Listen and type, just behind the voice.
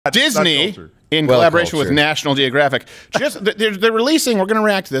Disney, in collaboration with National Geographic, they're releasing, we're going to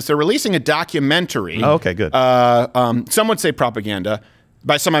react to this, they're releasing a documentary. Oh, okay, good. Some would say propaganda.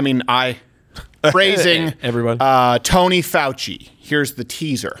 By some, I mean I. Praising everyone. Tony Fauci. Here's the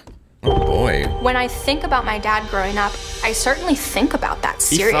teaser. Oh, boy. When I think about my dad growing up, I certainly think about that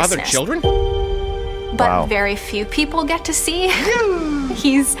seriousness. He fathered children? But very few people get to see.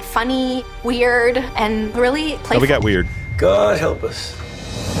 He's funny, weird, and really playful. Oh, we got weird. God help us.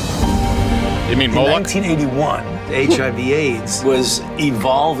 You mean Moloch? In 1981, HIV/AIDS was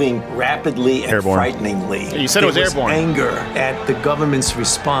evolving rapidly and frighteningly. Yeah, you said it was airborne. Anger at the government's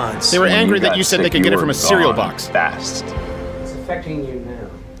response. They were angry that you said they could get it from a cereal box. Fast. It's affecting you now.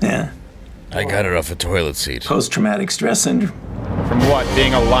 Yeah. I got it off a toilet seat. Post-traumatic stress syndrome. From what?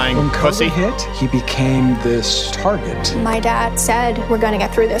 Being a lying pussy? When COVID hit, he became this target. My dad said, we're going to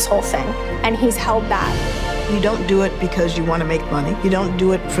get through this whole thing. And he's held that. You don't do it because you want to make money. You don't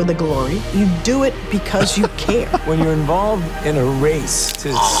do it for the glory. You do it because you care. When you're involved in a race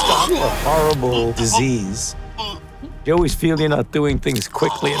to stop a horrible disease, you always feel you're not doing things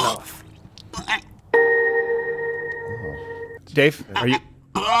quickly enough. Dave, are you...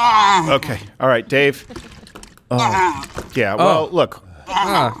 Okay, all right, Dave. Yeah, well, look.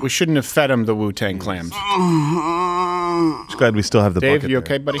 We shouldn't have fed him the Wu-Tang clams. Just glad we still have the Dave, bucket you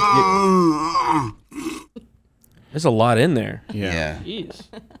there. okay, buddy? There's a lot in there. Yeah. Jeez.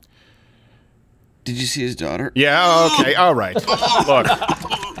 Did you see his daughter? Yeah, okay, all right. Look.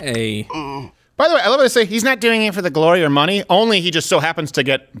 Hey. By the way, I love to say he's not doing it for the glory or money. Only he just so happens to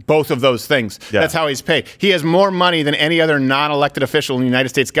get both of those things. Yeah. That's how he's paid. He has more money than any other non-elected official in the United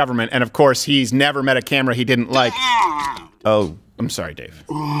States government. And of course, he's never met a camera he didn't like. Oh. I'm sorry, Dave.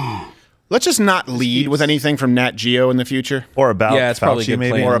 Let's just not lead with anything from Nat Geo in the future. Or about it's Fauci, probably a good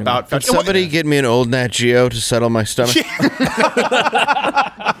maybe. plan. Or about Could somebody get me an old Nat Geo to settle my stomach?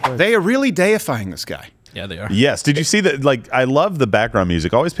 They are really deifying this guy. Yeah, they are. Yes. Did you see that? Like, I love the background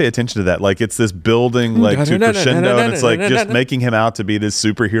music. Always pay attention to that. Like, it's this building, like, to crescendo, and it's like just making him out to be this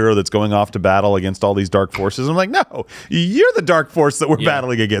superhero that's going off to battle against all these dark forces. I'm like, no, you're the dark force that we're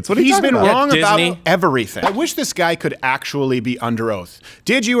battling against. What are you talking about? He's been wrong Disney. about everything. I wish this guy could actually be under oath.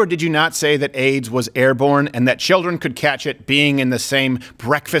 Did you or did you not say that AIDS was airborne and that children could catch it being in the same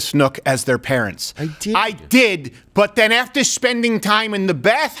breakfast nook as their parents? I did. I did, but then after spending time in the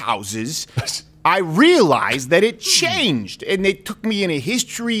bathhouses, I realized that it changed, and they took me in a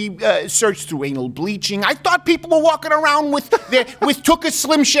history search through anal bleaching. I thought people were walking around with Tooka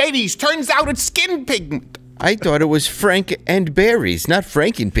Slim Shadys. Turns out it's skin pigment. I thought it was Frank and berries, not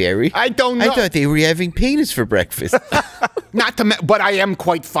Frankenberry. I don't know. I thought they were having penis for breakfast. But I am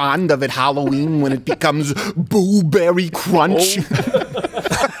quite fond of it Halloween when it becomes Blueberry Crunch. You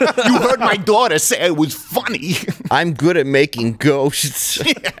heard my daughter say it was funny. I'm good at making ghosts.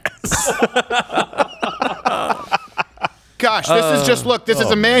 Yes. Gosh, this is just, look, this is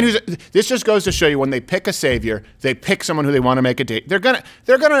a man who's, this just goes to show you when they pick a savior, they pick someone who they want to make a date. They're gonna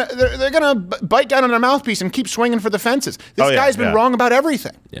bite down on their mouthpiece and keep swinging for the fences. This guy's been wrong about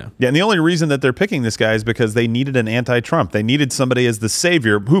everything. Yeah, and the only reason that they're picking this guy is because they needed an anti-Trump. They needed somebody as the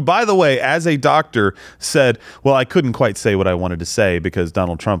savior who, by the way, as a doctor said, well, I couldn't quite say what I wanted to say because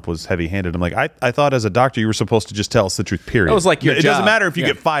Donald Trump was heavy-handed. I'm like, I thought as a doctor you were supposed to just tell us the truth, period. That was like your It job. doesn't matter if you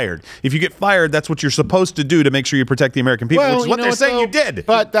get fired. If you get fired, that's what you're supposed to do to make sure you protect the American people, which is what they're saying you did.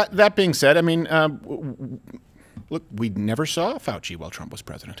 But that being said, I mean, look, we never saw Fauci while Trump was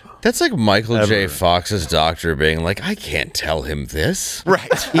president. That's like Michael J. Fox's doctor being like, I can't tell him this.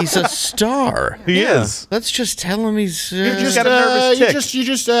 Right. He's a star. He is. Let's just tell him he's... You just got a nervous tick.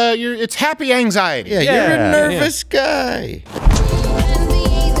 it's happy anxiety. Yeah, you're a nervous guy.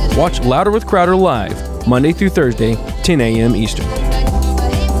 Watch Louder with Crowder live, Monday through Thursday, 10 a.m. Eastern.